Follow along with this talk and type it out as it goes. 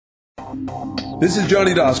This is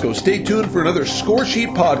Johnny Dosco. Stay tuned for another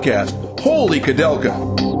Scoresheet podcast. Holy Kadelka!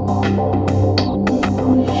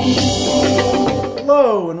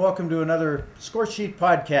 Hello, and welcome to another Scoresheet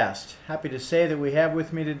podcast. Happy to say that we have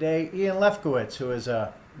with me today Ian Lefkowitz, who is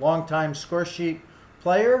a longtime Scoresheet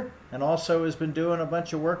player and also has been doing a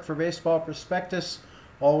bunch of work for Baseball Prospectus,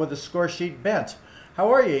 all with a Scoresheet bent.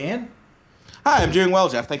 How are you, Ian? Hi, I'm doing well,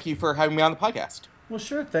 Jeff. Thank you for having me on the podcast. Well,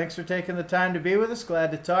 sure. Thanks for taking the time to be with us.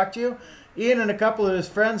 Glad to talk to you. Ian and a couple of his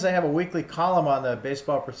friends, they have a weekly column on the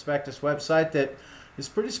Baseball Prospectus website that is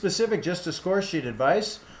pretty specific just to Scoresheet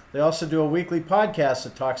advice. They also do a weekly podcast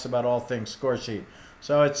that talks about all things Scoresheet.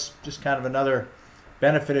 So it's just kind of another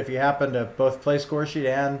benefit if you happen to both play Scoresheet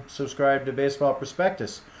and subscribe to Baseball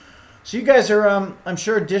Prospectus. So you guys are, I'm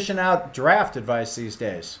sure, dishing out draft advice these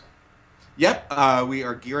days. Yep, we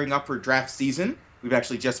are gearing up for draft season. We've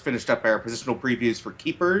actually just finished up our positional previews for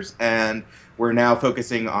keepers, and we're now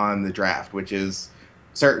focusing on the draft, which is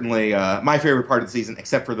certainly my favorite part of the season,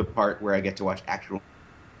 except for the part where I get to watch actual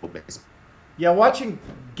baseball. Yeah, watching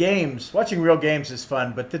real games is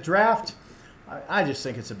fun, but the draft, I just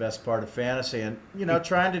think it's the best part of fantasy. And, you know,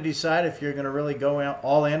 trying to decide if you're going to really go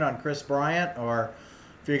all in on Chris Bryant or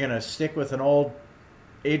if you're going to stick with an old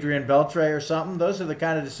Adrian Beltre or something, those are the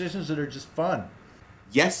kind of decisions that are just fun.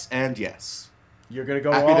 Yes and yes. You're going to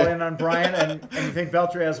go all in on Bryant, and you think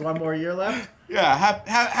Beltre has one more year left? Yeah,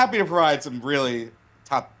 happy to provide some really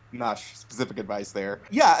top-notch specific advice there.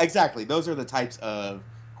 Yeah, exactly. Those are the types of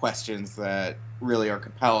questions that really are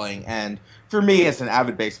compelling. And for me, as an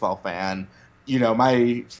avid baseball fan, you know,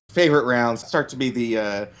 my favorite rounds start to be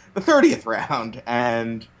the 30th round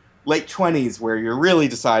and late 20s, where you're really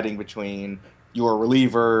deciding between your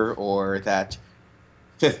reliever or that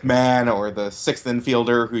fifth man or the sixth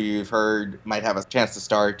infielder who you've heard might have a chance to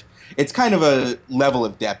start. It's kind of a level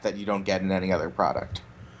of depth that you don't get in any other product.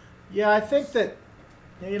 Yeah, I think that,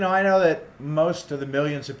 you know, I know that most of the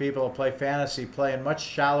millions of people who play fantasy play in much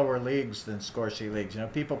shallower leagues than Scoresheet leagues. You know,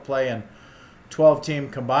 people play in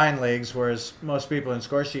 12-team combined leagues, whereas most people in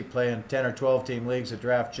Scoresheet play in 10 or 12-team leagues that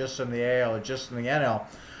draft just in the AL or just in the NL.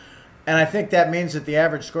 And I think that means that the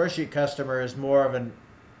average Scoresheet customer is more of an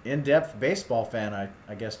in-depth baseball fan,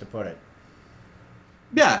 I guess to put it.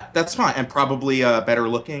 Yeah, that's fine. And probably better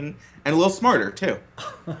looking and a little smarter, too.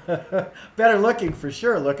 Better looking for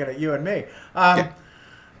sure, looking at you and me.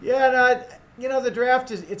 You know, the draft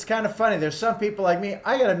it's kind of funny. There's some people like me,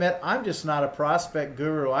 I got to admit, I'm just not a prospect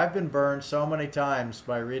guru. I've been burned so many times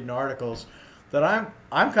by reading articles that I'm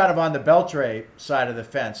kind of on the Beltre side of the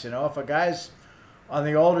fence. You know, if a guy's on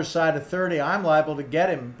the older side of 30, I'm liable to get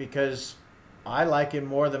him because I like him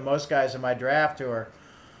more than most guys in my draft who are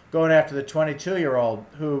going after the 22-year-old,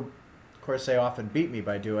 who, of course, they often beat me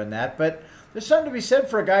by doing that. But there's something to be said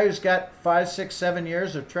for a guy who's got 5, 6, 7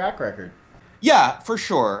 years of track record. Yeah, for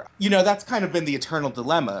sure. You know, that's kind of been the eternal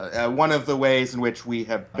dilemma. One of the ways in which we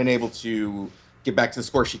have been able to get back to the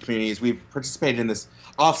Scoresheet community is we've participated in this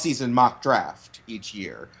off-season mock draft each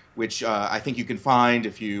year, which I think you can find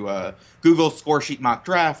if you Google Scoresheet mock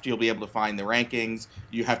draft. You'll be able to find the rankings.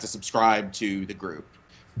 You have to subscribe to the group.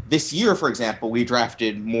 This year, for example, we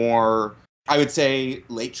drafted more, I would say,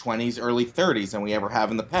 late 20s, early 30s than we ever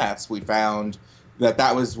have in the past. We found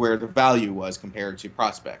that was where the value was compared to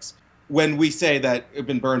prospects. When we say that we've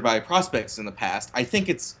been burned by prospects in the past, I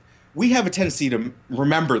think we have a tendency to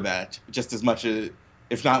remember that just as much,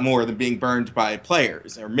 if not more, than being burned by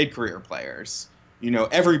players or mid-career players. You know,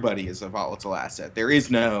 everybody is a volatile asset. There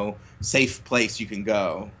is no safe place you can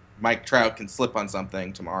go. Mike Trout can slip on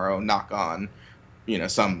something tomorrow, knock on, you know,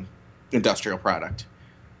 some industrial product.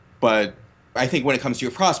 But I think when it comes to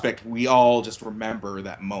your prospect, we all just remember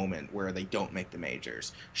that moment where they don't make the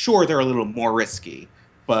majors. Sure, they're a little more risky,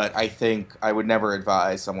 but I think I would never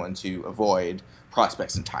advise someone to avoid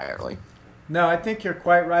prospects entirely. No, I think you're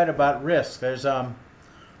quite right about risk. There's, you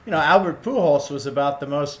know, Albert Pujols was about the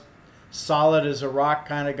most solid as a rock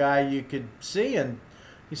kind of guy you could see, and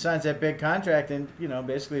he signs that big contract, and, you know,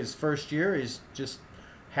 basically his first year he's just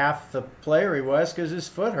half the player he was because his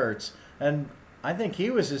foot hurts. And I think he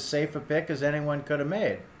was as safe a pick as anyone could have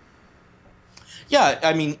made. Yeah,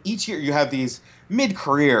 I mean, each year you have these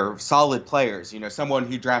mid-career solid players. You know,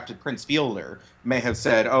 someone who drafted Prince Fielder may have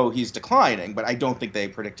said, oh, he's declining, but I don't think they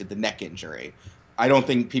predicted the neck injury. I don't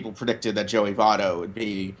think people predicted that Joey Votto would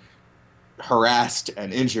be harassed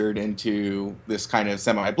and injured into this kind of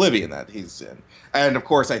semi-oblivion that he's in. And, of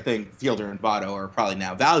course, I think Fielder and Votto are probably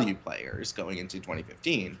now value players going into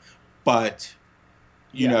 2015. But,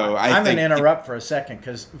 you know, I'm going to interrupt for a second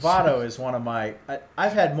because Votto is one of my...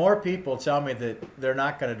 I've had more people tell me that they're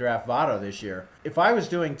not going to draft Votto this year. If I was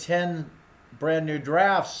doing 10 brand new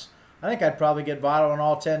drafts, I think I'd probably get Votto on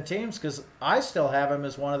all 10 teams because I still have him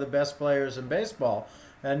as one of the best players in baseball.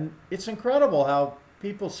 And it's incredible how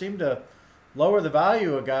people seem to lower the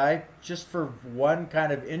value of a guy just for one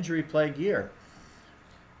kind of injury-plagued year.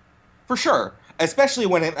 For sure. Especially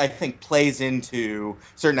when it, I think, plays into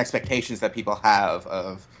certain expectations that people have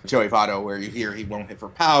of Joey Votto, where you hear he won't hit for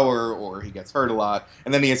power or he gets hurt a lot.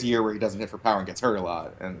 And then he has a year where he doesn't hit for power and gets hurt a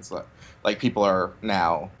lot. And it's like people are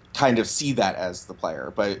now kind of see that as the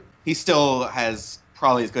player. But he still has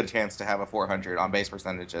probably as good a chance to have a 400 on base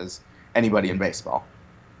percentage as anybody in baseball.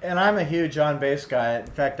 And I'm a huge on-base guy. In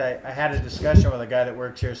fact, I had a discussion with a guy that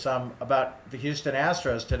works here some about the Houston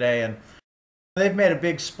Astros today, and they've made a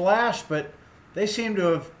big splash, but they seem to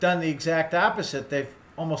have done the exact opposite. They've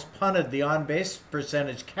almost punted the on-base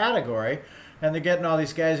percentage category, and they're getting all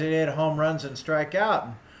these guys that hit home runs and strike out.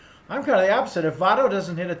 And I'm kind of the opposite. If Votto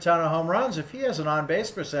doesn't hit a ton of home runs, if he has an on-base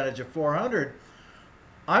percentage of 400,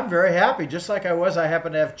 I'm very happy, just like I was. I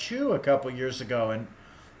happened to have Chu a couple years ago, and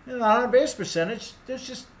on-base percentage,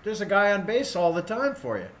 there's a guy on base all the time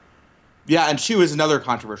for you. Yeah, and Chu is another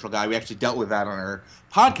controversial guy. We actually dealt with that on our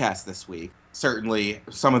podcast this week. Certainly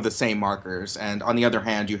some of the same markers. And on the other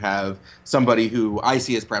hand, you have somebody who I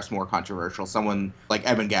see as perhaps more controversial, someone like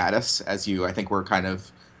Evan Gattis, as you, I think, were kind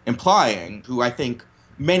of implying, who I think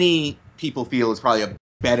many people feel is probably a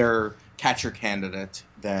better catcher candidate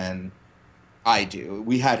than I do.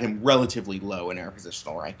 We had him relatively low in our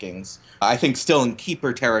positional rankings. I think still in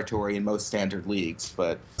keeper territory in most standard leagues,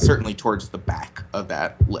 but certainly towards the back of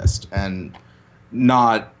that list and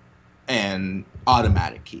not an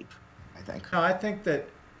automatic keep, I think. No, I think that,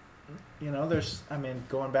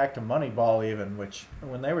 going back to Moneyball even, which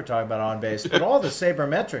when they were talking about on-base, but all the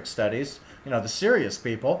sabermetric studies, the serious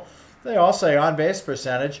people, they all say on-base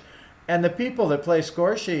percentage. And the people that play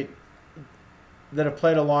Scoresheet that have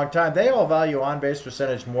played a long time, they all value on-base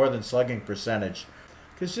percentage more than slugging percentage.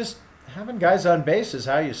 Because just having guys on base is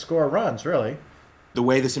how you score runs, really. The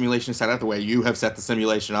way the simulation is set up, the way you have set the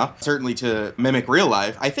simulation up, certainly to mimic real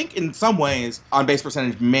life, I think in some ways on-base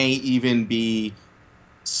percentage may even be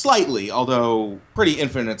slightly, although pretty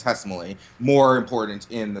infinitesimally, more important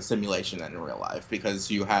in the simulation than in real life.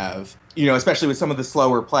 Because you have, especially with some of the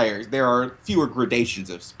slower players, there are fewer gradations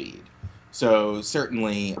of speed. So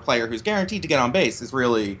certainly a player who's guaranteed to get on base is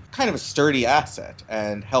really kind of a sturdy asset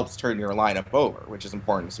and helps turn your lineup over, which is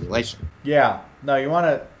important in simulation. Yeah, no, you want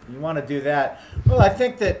to do that. Well, I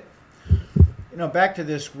think that back to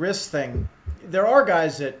this risk thing, there are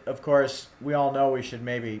guys that, of course, we all know we should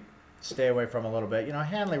maybe stay away from a little bit.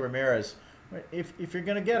 Hanley Ramirez, if you're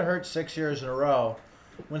going to get hurt 6 years in a row,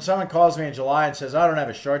 when someone calls me in July and says I don't have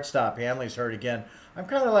a shortstop, Hanley's hurt again, I'm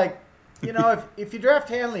kind of like, if you draft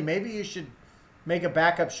Hanley, maybe you should make a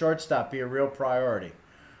backup shortstop be a real priority.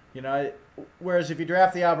 Whereas if you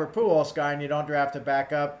draft the Albert Pujols guy and you don't draft a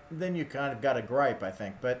backup, then you kind of got a gripe, I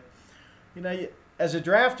think. But, as a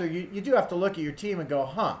drafter, you do have to look at your team and go,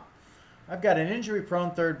 I've got an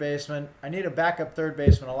injury-prone third baseman. I need a backup third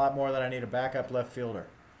baseman a lot more than I need a backup left fielder.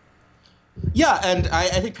 Yeah, and I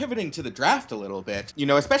think pivoting to the draft a little bit,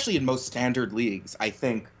 especially in most standard leagues, I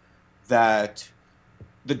think that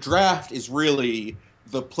the draft is really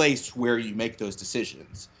the place where you make those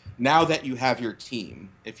decisions. Now that you have your team,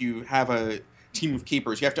 if you have a team of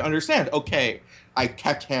keepers, you have to understand, okay, I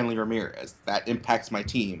kept Hanley Ramirez. That impacts my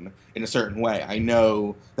team in a certain way. I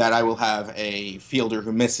know that I will have a fielder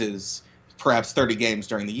who misses perhaps 30 games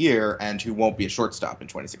during the year and who won't be a shortstop in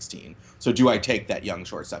 2016. So do I take that young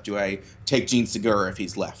shortstop? Do I take Gene Segura if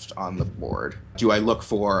he's left on the board? Do I look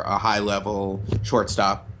for a high-level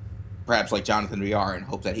shortstop, perhaps like Jonathan VR, and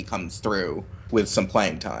hope that he comes through with some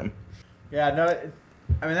playing time? Yeah, no,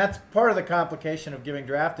 that's part of the complication of giving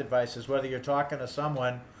draft advice is whether you're talking to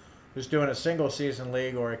someone who's doing a single-season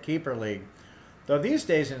league or a keeper league. Though these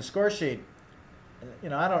days in Scoresheet,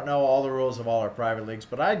 I don't know all the rules of all our private leagues,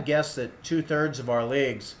 but I'd guess that 2/3 of our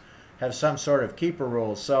leagues have some sort of keeper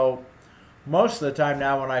rules. So most of the time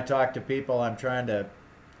now when I talk to people, I'm trying to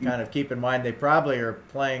kind of keep in mind they probably are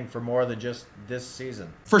playing for more than just this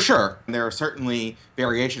season. For sure. There are certainly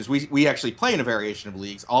variations. We actually play in a variation of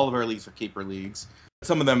leagues. All of our leagues are keeper leagues.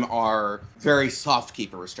 Some of them are very soft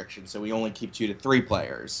keeper restrictions, so we only keep 2 to 3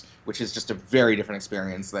 players, which is just a very different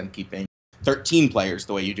experience than keeping 13 players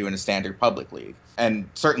the way you do in a standard public league, and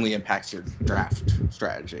certainly impacts your draft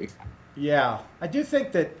strategy. Yeah, I do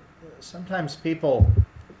think that sometimes people,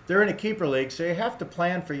 they're in a keeper league, so you have to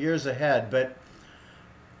plan for years ahead, but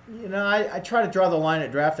I try to draw the line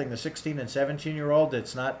at drafting the 16 and 17-year-old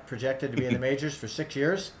that's not projected to be in the majors for 6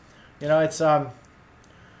 years. That's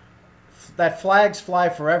that flags fly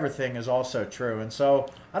forever thing is also true. And so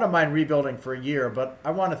I don't mind rebuilding for a year, but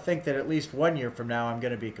I want to think that at least 1 year from now I'm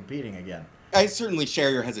going to be competing again. I certainly share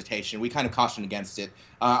your hesitation. We kind of caution against it.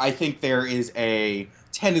 I think there is a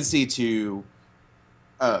tendency to,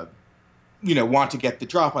 want to get the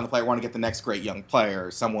drop on the player, want to get the next great young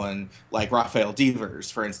player, someone like Rafael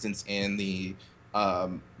Devers, for instance, in the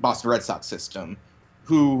Boston Red Sox system,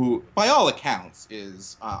 who, by all accounts,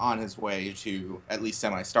 is on his way to at least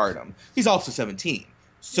semi-stardom. He's also 17.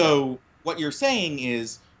 So what you're saying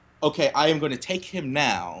is, okay, I am going to take him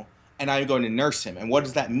now, and I'm going to nurse him. And what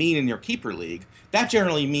does that mean in your keeper league? That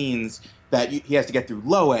generally means that he has to get through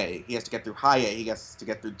low A, he has to get through high A, he has to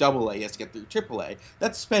get through double A, he has to get through triple A.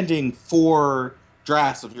 That's spending 4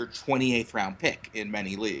 drafts of your 28th round pick in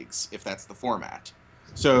many leagues, if that's the format.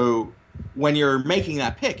 So when you're making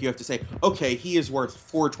that pick, you have to say, okay, he is worth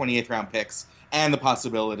 4 28th round picks and the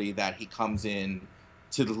possibility that he comes in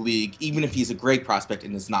to the league, even if he's a great prospect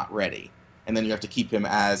and is not ready. And then you have to keep him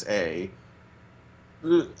as a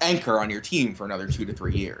anchor on your team for another 2 to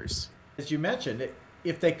 3 years. As you mentioned,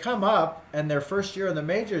 if they come up and their first year in the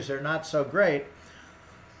majors are not so great,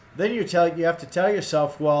 then you have to tell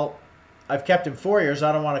yourself, well, I've kept him 4 years,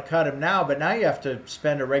 I don't want to cut him now, but now you have to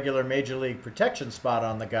spend a regular major league protection spot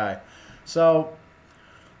on the guy. So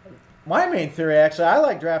my main theory, actually, I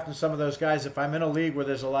like drafting some of those guys if I'm in a league where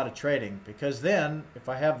there's a lot of trading, because then if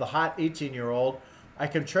I have the hot 18-year-old, I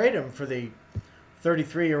can trade him for the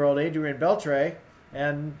 33-year-old Adrian Beltre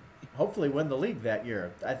and hopefully win the league that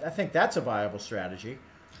year. I think that's a viable strategy.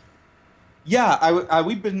 Yeah,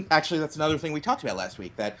 we've been, actually, that's another thing we talked about last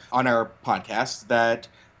week, that on our podcast, that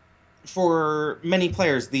for many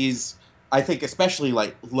players, these, I think, especially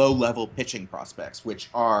like low-level pitching prospects, which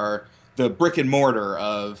are the brick and mortar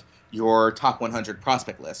of your top 100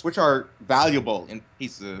 prospect list, which are valuable in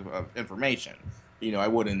pieces of information. I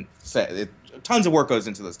wouldn't say it, tons of work goes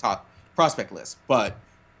into this top prospect list, but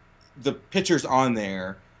the pitchers on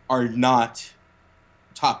there are not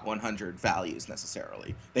top 100 values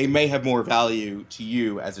necessarily. They may have more value to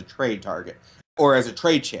you as a trade target or as a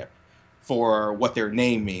trade chip for what their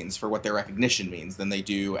name means, for what their recognition means, than they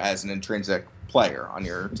do as an intrinsic player on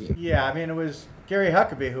your team. Yeah, I mean, it was Gary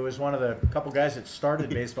Huckabee, who was one of the couple guys that started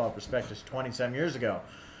Baseball Prospectus 20-some years ago.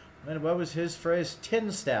 And what was his phrase?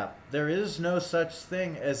 Tin stat. There is no such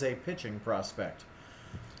thing as a pitching prospect.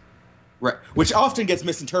 Right, which often gets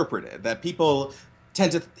misinterpreted, that people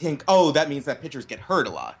tend to think, oh, that means that pitchers get hurt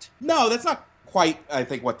a lot. No, that's not quite, I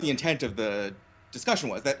think, what the intent of the discussion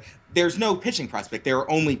was, that there's no pitching prospect. There are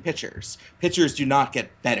only pitchers. Pitchers do not get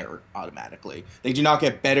better automatically. They do not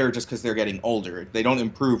get better just because they're getting older. They don't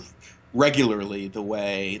improve regularly the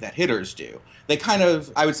way that hitters do. They kind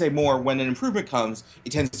of, I would say more, when an improvement comes,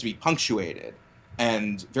 it tends to be punctuated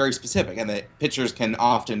and very specific, and that pitchers can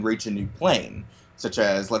often reach a new plane, such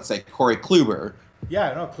as, let's say, Corey Kluber.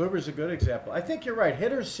 Yeah, no, Kluber's a good example. I think you're right.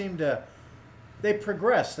 Hitters seem to, they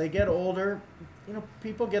progress. They get older.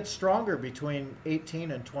 People get stronger between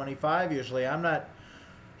 18 and 25 usually. I'm not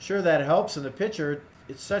sure that helps in the pitcher.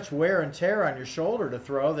 It's such wear and tear on your shoulder to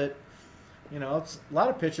throw that, it's, a lot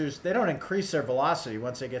of pitchers, they don't increase their velocity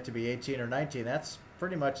once they get to be 18 or 19. That's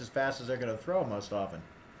pretty much as fast as they're going to throw most often.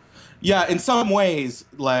 Yeah, in some ways,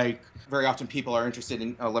 like, very often people are interested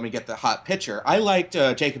in, let me get the hot pitcher. I liked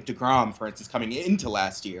Jacob deGrom, for instance, coming into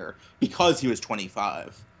last year because he was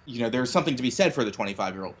 25. There's something to be said for the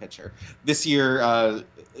 25-year-old pitcher. This year,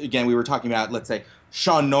 again, we were talking about, let's say,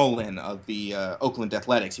 Sean Nolan of the Oakland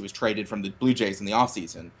Athletics. He was traded from the Blue Jays in the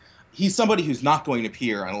offseason. He's somebody who's not going to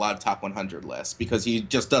appear on a lot of top 100 lists because he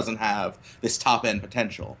just doesn't have this top-end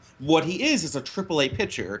potential. What he is a AAA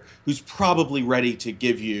pitcher who's probably ready to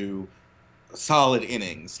give you solid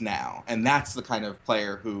innings now. And that's the kind of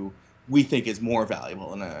player who we think is more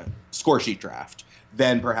valuable in a Scoresheet draft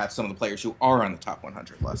than perhaps some of the players who are on the top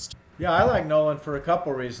 100 list. Yeah, I like Nolan for a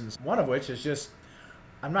couple reasons. One of which is just,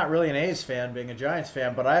 I'm not really an A's fan, being a Giants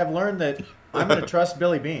fan, but I have learned that I'm going to trust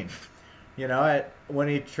Billy Beane. When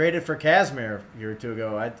he traded for Kazmir a year or two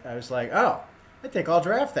ago, I was like, oh, I think I'll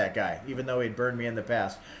draft that guy, even though he'd burned me in the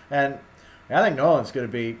past. And I think Nolan's going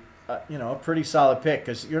to be, a pretty solid pick,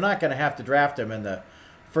 because you're not going to have to draft him in the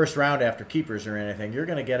first round after keepers or anything. You're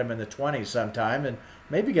going to get him in the 20s sometime and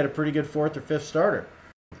maybe get a pretty good 4th or 5th starter.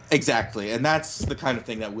 Exactly, and that's the kind of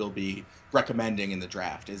thing that we'll be recommending in the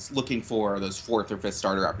draft, is looking for those 4th or 5th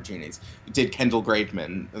starter opportunities. Did Kendall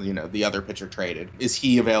Graveman, the other pitcher traded, is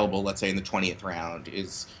he available, let's say, in the 20th round?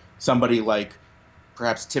 Is somebody like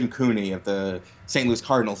perhaps Tim Cooney of the St. Louis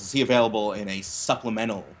Cardinals, is he available in a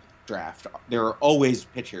supplemental draft? There are always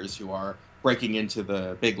pitchers who are breaking into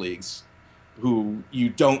the big leagues who you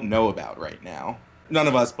don't know about right now. none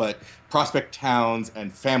of us but prospect towns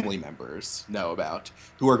and family members know about,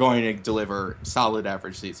 who are going to deliver solid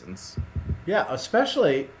average seasons. Yeah,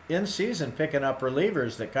 especially in season picking up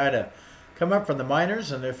relievers that kind of come up from the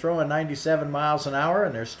minors and they're throwing 97 miles an hour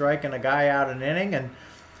and they're striking a guy out an inning, and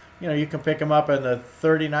you can pick them up in the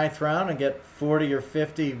 39th round and get 40 or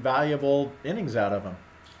 50 valuable innings out of them.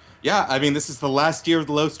 Yeah, I mean, this is the last year of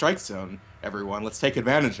the low strike zone, everyone. Let's take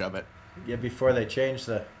advantage of it. Yeah, before they change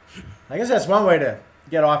I guess that's one way to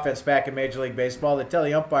get offense back in Major League Baseball. They tell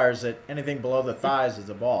the umpires that anything below the thighs is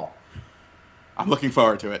a ball. I'm looking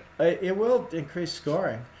forward to it. It will increase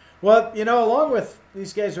scoring. Well, along with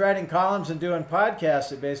these guys writing columns and doing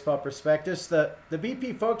podcasts at Baseball Prospectus, the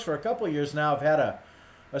BP folks for a couple of years now have had a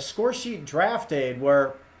Scoresheet draft aid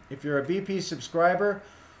where if you're a BP subscriber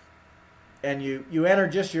and you enter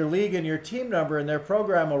just your league and your team number, and their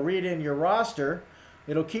program will read in your roster.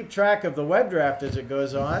 It'll keep track of the web draft as it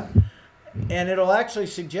goes on, and it'll actually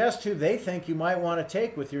suggest who they think you might want to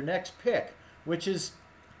take with your next pick, which is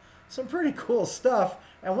some pretty cool stuff.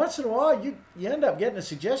 And once in a while, you end up getting a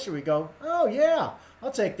suggestion. We go, oh, yeah,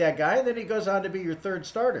 I'll take that guy. And then he goes on to be your third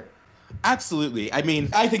starter. Absolutely. I mean,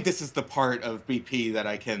 I think this is the part of BP that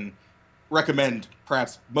I can recommend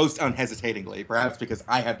perhaps most unhesitatingly, perhaps because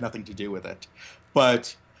I have nothing to do with it.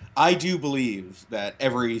 But I do believe that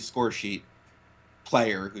every Scoresheet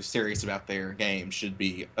player who's serious about their game should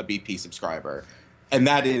be a BP subscriber. And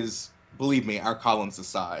that is, believe me, our columns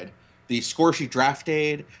aside. The Scoresheet Draft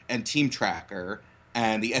Aid and Team Tracker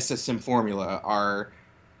and the SSIM formula are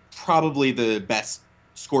probably the best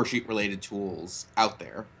Scoresheet related tools out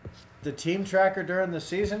there. The Team Tracker during the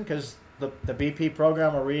season, because the BP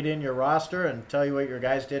program will read in your roster and tell you what your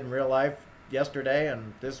guys did in real life yesterday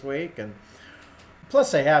and this week. And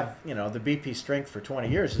plus they have, the BP strength for 20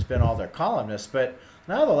 years has been all their columnists. But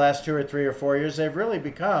now the last 2 or 3 or 4 years, they've really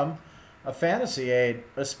become a fantasy aid,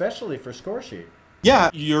 especially for Scoresheet.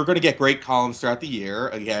 Yeah, you're going to get great columns throughout the year.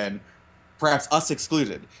 Again, perhaps us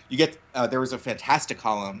excluded. You get there was a fantastic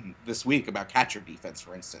column this week about catcher defense,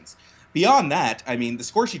 for instance. Beyond that, I mean, the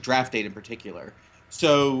Scoresheet Draft Aid in particular.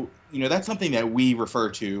 So, that's something that we refer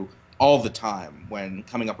to all the time when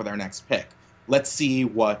coming up with our next pick. Let's see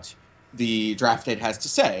what the Draft Aid has to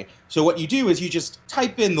say. So what you do is you just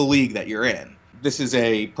type in the league that you're in. This is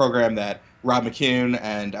a program that Rob McCune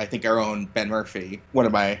and I think our own Ben Murphy, one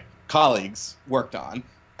of my colleagues, worked on.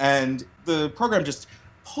 And the program just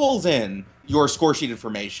pulls in your Scoresheet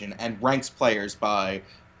information and ranks players by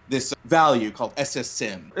this value called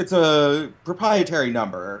SSIM. It's a proprietary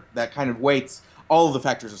number that kind of weights all of the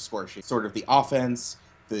factors of Scoresheet, sort of the offense,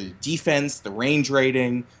 the defense, the range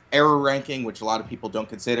rating, error ranking, which a lot of people don't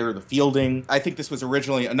consider, the fielding. I think this was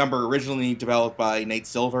a number originally developed by Nate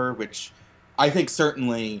Silver, which I think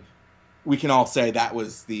certainly we can all say that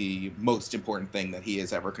was the most important thing that he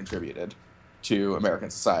has ever contributed to American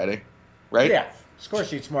society, right? Yeah,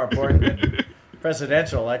 Scoresheet's more important than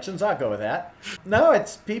presidential elections. I'll go with that. No,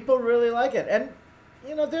 people really like it. And,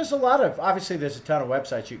 there's obviously there's a ton of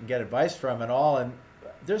websites you can get advice from and all, and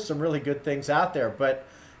there's some really good things out there. But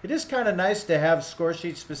it is kind of nice to have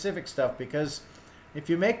Scoresheet specific stuff, because if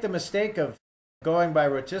you make the mistake of going by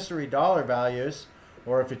rotisserie dollar values,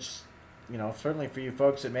 or if it's, certainly for you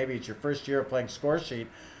folks that maybe it's your first year of playing Scoresheet,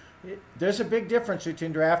 there's a big difference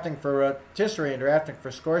between drafting for rotisserie and drafting for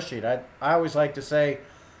Scoresheet. I always like to say,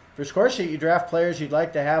 for Scoresheet, you draft players you'd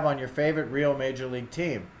like to have on your favorite real Major League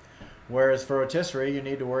team. Whereas for rotisserie, you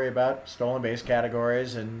need to worry about stolen base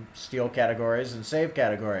categories and steal categories and save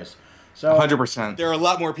categories. So 100%. There are a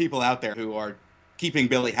lot more people out there who are keeping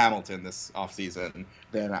Billy Hamilton this offseason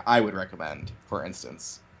than I would recommend, for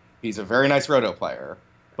instance. He's a very nice roto player,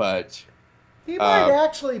 but he might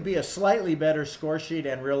actually be a slightly better Scoresheet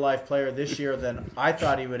and real-life player this year than I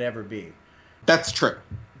thought he would ever be. That's true.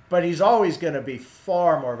 But he's always going to be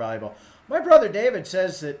far more valuable. My brother David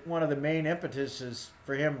says that one of the main impetuses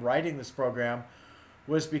for him writing this program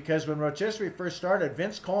was because when rotisserie first started,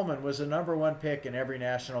 Vince Coleman was the #1 pick in every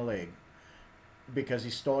National League, because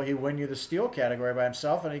he won you the steal category by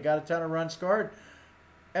himself and he got a ton of runs scored.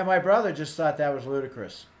 And my brother just thought that was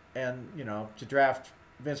ludicrous, and to draft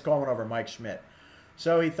Vince Coleman over Mike Schmidt.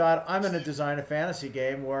 So he thought, I'm going to design a fantasy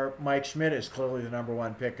game where Mike Schmidt is clearly the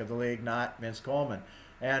 #1 pick of the league, not Vince Coleman.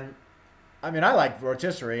 And I mean, I like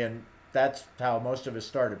rotisserie, and that's how most of us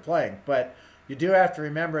started playing. But you do have to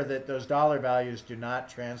remember that those dollar values do not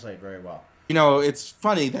translate very well. It's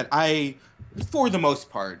funny that for the most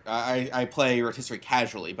part, I play rotisserie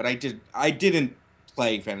casually, but I didn't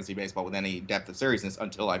play fantasy baseball with any depth of seriousness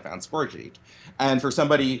until I found Scoresheet. And for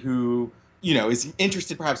somebody who, is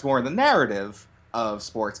interested perhaps more in the narrative of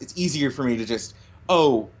sports, it's easier for me to just,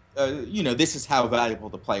 this is how valuable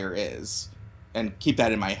the player is, and keep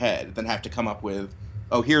that in my head, than have to come up with,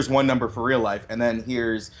 oh, here's one number for real life, and then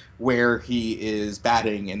here's where he is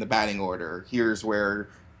batting in the batting order. Here's where,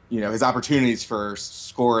 his opportunities for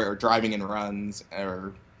score or driving in runs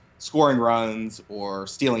or scoring runs or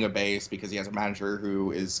stealing a base because he has a manager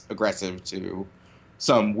who is aggressive to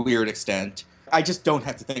some weird extent. I just don't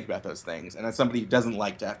have to think about those things. And as somebody who doesn't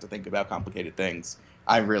like to have to think about complicated things,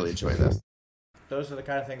 I really enjoy this. Those are the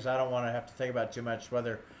kind of things I don't want to have to think about too much,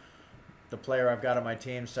 whether the player I've got on my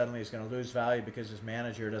team suddenly is going to lose value because his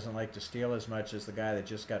manager doesn't like to steal as much as the guy that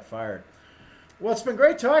just got fired. Well, it's been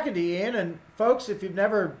great talking to you, Ian. And folks, if you've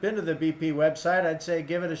never been to the BP website, I'd say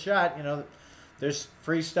give it a shot. There's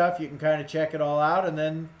free stuff. You can kind of check it all out. And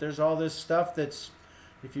then there's all this stuff that's,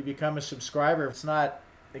 if you become a subscriber, it's not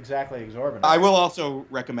exactly exorbitant. I will also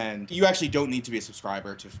recommend, you actually don't need to be a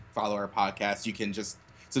subscriber to follow our podcast. You can just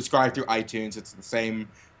subscribe through iTunes. It's the same,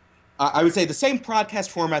 I would say the same podcast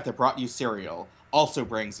format that brought you cereal also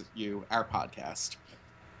brings you our podcast.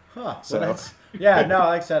 Huh. So. Well, yeah, no,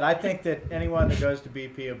 like I said, I think that anyone that goes to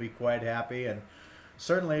BP will be quite happy. And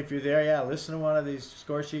certainly if you're there, listen to one of these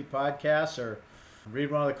Scoresheet podcasts or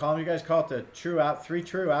read one of the columns. You guys call it the Three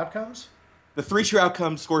True Outcomes? The Three True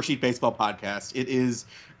Outcomes Scoresheet Baseball Podcast. It is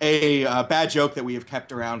a bad joke that we have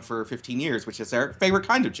kept around for 15 years, which is our favorite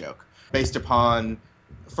kind of joke, based upon,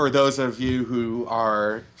 for those of you who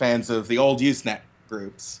are fans of the old Usenet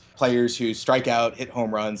groups, players who strike out, hit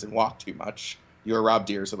home runs, and walk too much. Your Rob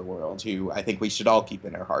Deers of the world, who I think we should all keep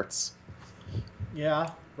in our hearts. Yeah,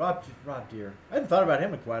 Rob Deere. I hadn't thought about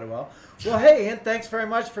him in quite a while. Well, hey, Ian, thanks very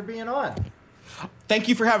much for being on. Thank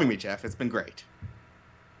you for having me, Jeff. It's been great.